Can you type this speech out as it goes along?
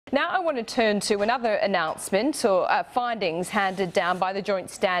Now I want to turn to another announcement or findings handed down by the Joint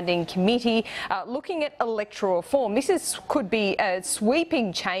Standing Committee looking at electoral reform. This could be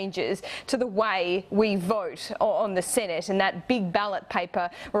sweeping changes to the way we vote on the Senate, and that big ballot paper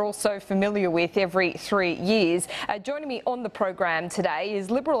we're also familiar with every 3 years. Joining me on the program today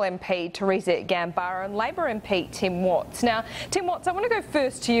is Liberal MP Theresa Gambaro and Labor MP Tim Watts. Now, Tim Watts, I want to go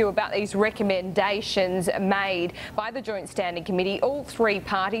first to you about these recommendations made by the Joint Standing Committee. All three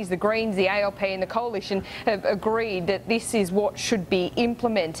parties, the Greens, the ALP and the Coalition, have agreed that this is what should be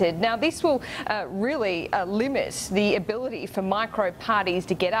implemented. Now, this will really limit the ability for micro parties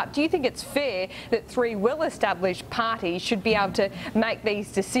to get up. Do you think it's fair that three well-established parties should be able to make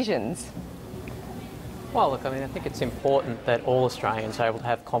these decisions? Well, look, I think it's important that all Australians are able to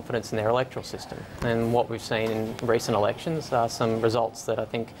have confidence in their electoral system. And what we've seen in recent elections are some results that I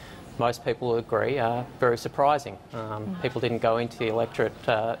think most people agree are very surprising. People didn't go into the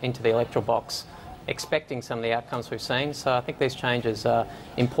electoral box expecting some of the outcomes we've seen. So I think these changes are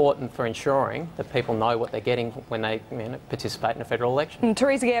important for ensuring that people know what they're getting when they participate in a federal election.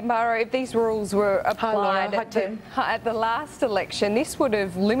 Theresa Gambaro, if these rules were applied at the last election, this would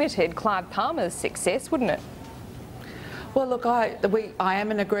have limited Clive Palmer's success, wouldn't it? Well, look, I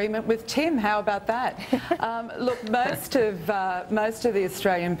am in agreement with Tim. How about that? Look, most of the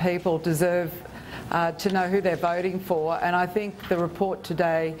Australian people deserve to know who they're voting for, and I think the report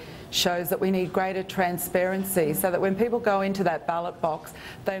today shows that we need greater transparency so that when people go into that ballot box,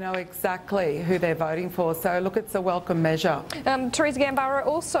 they know exactly who they're voting for. So, look, it's a welcome measure. Theresa Gambaro,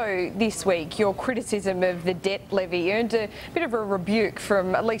 also this week, your criticism of the debt levy earned a bit of a rebuke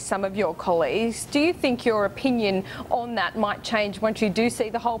from at least some of your colleagues. Do you think your opinion on that might change once you do see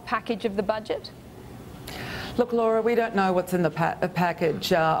the whole package of the budget? Look, Laura, we don't know what's in the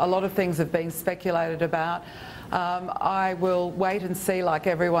package. A lot of things have been speculated about. I will wait and see, like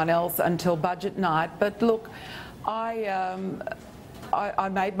everyone else, until budget night. But look, I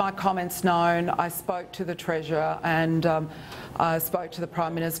made my comments known. I spoke to the Treasurer and I spoke to the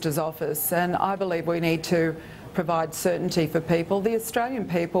Prime Minister's office, and I believe we need to provide certainty for people. The Australian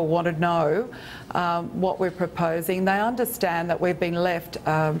people want to know what we're proposing. They understand that we've been left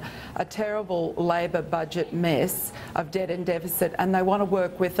a terrible Labor budget mess of debt and deficit, and they want to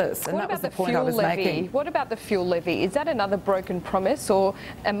work with us. And that was the point I was making. What about the fuel levy? Is that another broken promise or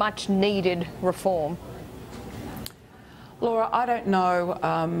a much needed reform? Laura, I don't know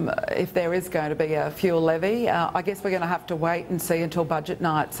if there is going to be a fuel levy. I guess we're going to have to wait and see until budget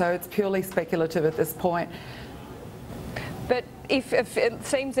night, so it's purely speculative at this point. But if it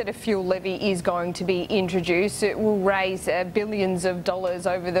seems that a fuel levy is going to be introduced, it will raise billions of dollars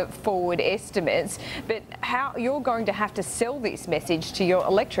over the forward estimates. But how you're going to have to sell this message to your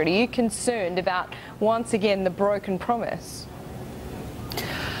electorate? Are you concerned about, once again, the broken promise?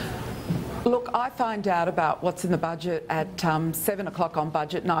 Look, I find out about what's in the budget at 7 o'clock on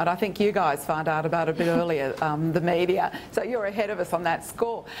budget night. I think you guys find out about it a bit earlier, the media, so you're ahead of us on that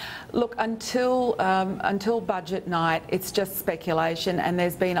score. Look, until budget night, it's just speculation, and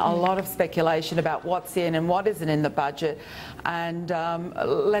there's been a lot of speculation about what's in and what isn't in the budget, and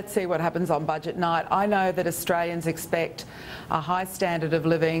let's see what happens on budget night. I know that Australians expect a high standard of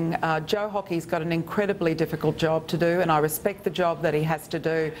living. Joe Hockey's got an incredibly difficult job to do, and I respect the job that he has to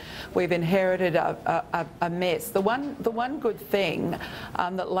do. We've inherited a mess. The one good thing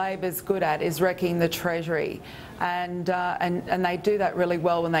that Labor's good at is wrecking the Treasury, and they do that really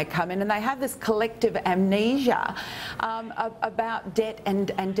well when they come in, and they have this collective amnesia about debt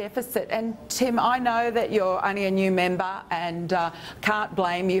and deficit. And Tim, I know that you're only a new member, and can't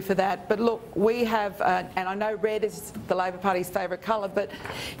blame you for that. But look, we have, and I know red is the Labor Party's favourite colour, but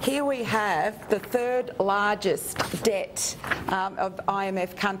here we have the third largest debt of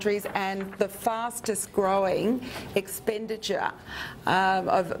IMF countries and the fastest growing expenditure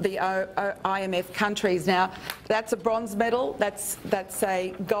of the IMF countries. Now, that's a bronze medal, that's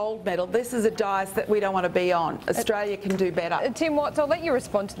a gold medal. This is a dice that we don't want to be on. Australia can do better. Tim Watts, I'll let you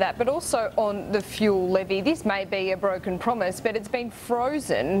respond to that, but also on the fuel levy. This may be a broken promise, but it's been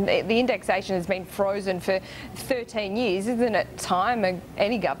frozen. The indexation has been frozen for 13 years. Isn't it time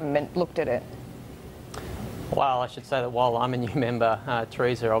any government looked at it? Well, I should say that while I'm a new member,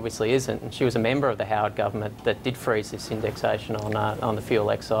 Theresa obviously isn't, and she was a member of the Howard government that did freeze this indexation on the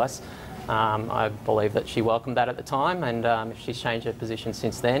fuel excise. I believe that she welcomed that at the time, and if she's changed her position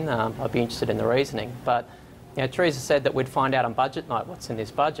since then, I'd be interested in the reasoning. But Theresa said that we'd find out on budget night what's in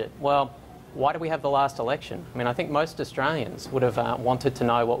this budget. Well, why do we have the last election? I mean, I think most Australians would have wanted to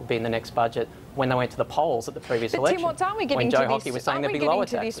know what would be in the next budget when they went to the polls at the previous election. Tim Watts, aren't we getting when Joe to Hockey was saying there'd be lower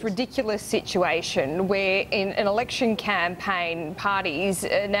taxes. This ridiculous situation where in an election campaign, parties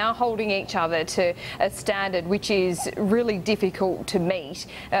are now holding each other to a standard which is really difficult to meet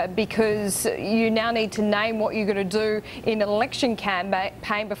because you now need to name what you're going to do in an election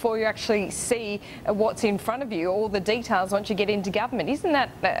campaign before you actually see what's in front of you, all the details once you get into government. Isn't that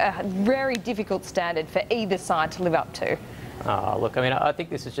a very difficult standard for either side to live up to? Oh, look, I mean, I think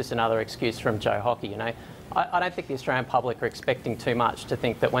this is just another excuse from Joe Hockey, you know. I don't think the Australian public are expecting too much to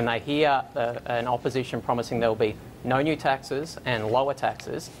think that when they hear an opposition promising there will be no new taxes and lower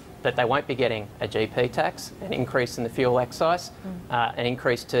taxes, that they won't be getting a GP tax, an increase in the fuel excise, an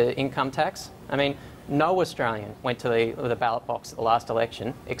increase to income tax. I mean, no Australian went to the ballot box at the last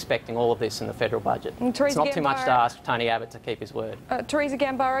election expecting all of this in the federal budget. It's not too much to ask Tony Abbott to keep his word. Theresa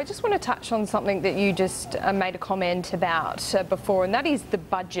Gambaro, I just want to touch on something that you just made a comment about before, and that is the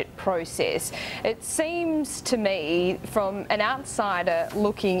budget process. It seems to me, from an outsider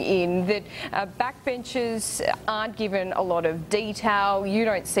looking in, that backbenchers aren't given a lot of detail. You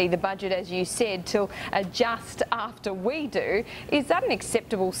don't see the budget, as you said, till just after we do. Is that an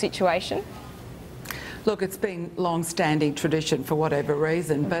acceptable situation? Look, it's been long-standing tradition for whatever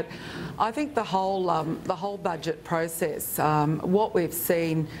reason, but I think the whole budget process, what we've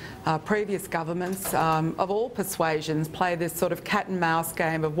seen previous governments of all persuasions play this sort of cat and mouse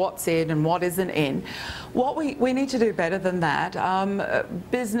game of what's in and what isn't in. What we need to do better than that.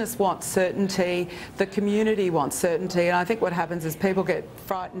 Business wants certainty, the community wants certainty, and I think what happens is people get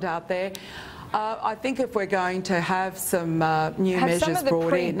frightened out there. I think if we're going to have some new measures brought in... Have some of the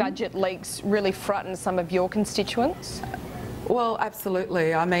pre-budget leaks really frightened some of your constituents? Well,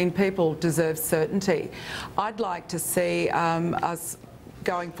 absolutely. I mean, people deserve certainty. I'd like to see us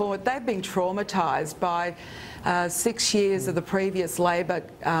going forward. They've been traumatised by 6 years of the previous Labor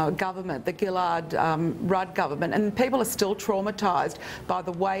government, the Gillard-Rudd government, and people are still traumatised by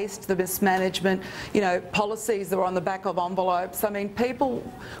the waste, the mismanagement, you know, policies that are on the back of envelopes. I mean, people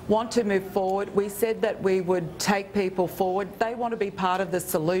want to move forward. We said that we would take people forward. They want to be part of the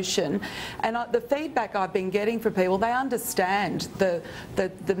solution. And the feedback I've been getting from people, they understand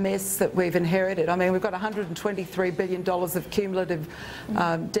the mess that we've inherited. I mean, we've got $123 billion of cumulative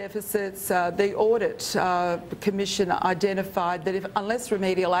deficits. The audit Commission identified that unless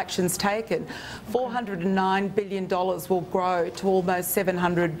remedial action's taken, $409 billion will grow to almost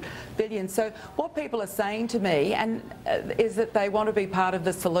 $700 billion. So what people are saying to me is that they want to be part of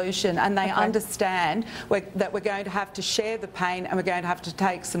the solution, and they understand that we're going to have to share the pain, and we're going to have to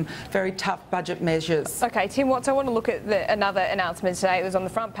take some very tough budget measures. Okay, Tim Watts, I want to look at another announcement today. It was on the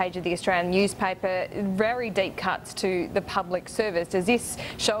front page of the Australian newspaper. Very deep cuts to the public service. Does this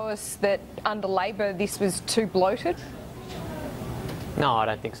show us that under Labor this was too bloated? No, I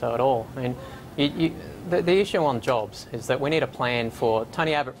don't think so at all. I mean, the issue on jobs is that we need a plan for...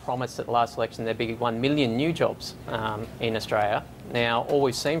 Tony Abbott promised at the last election there'd be 1 million new jobs in Australia. Now, all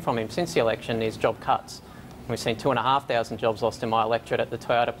we've seen from him since the election is job cuts. We've seen 2,500 jobs lost in my electorate at the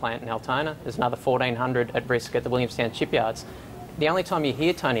Toyota plant in Altona. There's another 1,400 at risk at the Williamstown shipyards. The only time you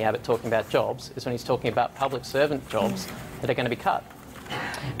hear Tony Abbott talking about jobs is when he's talking about public servant jobs that are going to be cut.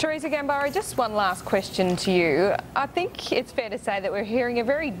 Theresa Gambaro, just one last question to you. I think it's fair to say that we're hearing a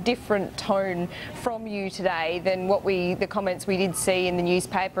very different tone from you today than the comments we did see in the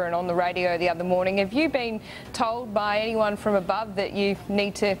newspaper and on the radio the other morning. Have you been told by anyone from above that you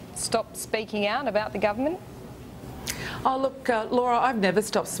need to stop speaking out about the government? Oh, look, Laura, I've never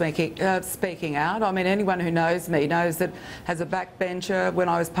stopped speaking out. I mean, anyone who knows me knows that as a backbencher, when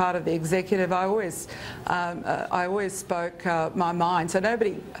I was part of the executive, I always spoke my mind. So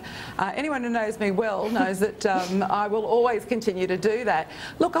anyone who knows me well knows that I will always continue to do that.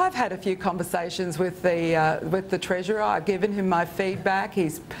 Look, I've had a few conversations with the Treasurer. I've given him my feedback.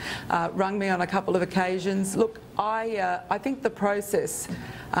 He's rung me on a couple of occasions. Look, I think the process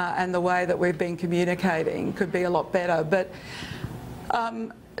and the way that we've been communicating could be a lot better, but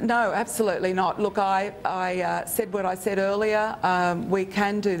no, absolutely not. Look, I said what I said earlier. We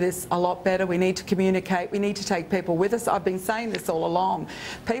can do this a lot better. We need to communicate. We need to take people with us. I've been saying this all along.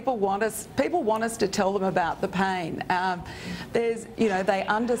 People want us to tell them about the pain. They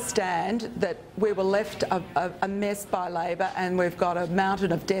understand that we were left a mess by Labor, and we've got a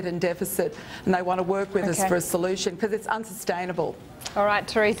mountain of debt and deficit, and they want to work with us for a solution because it's unsustainable. All right,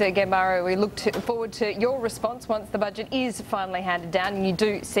 Theresa Gambaro, we look forward to your response once the budget is finally handed down and you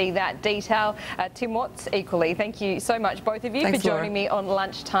do see that detail. Tim Watts, equally, thank you so much, both of you, for joining me on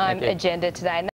Lunchtime Agenda today.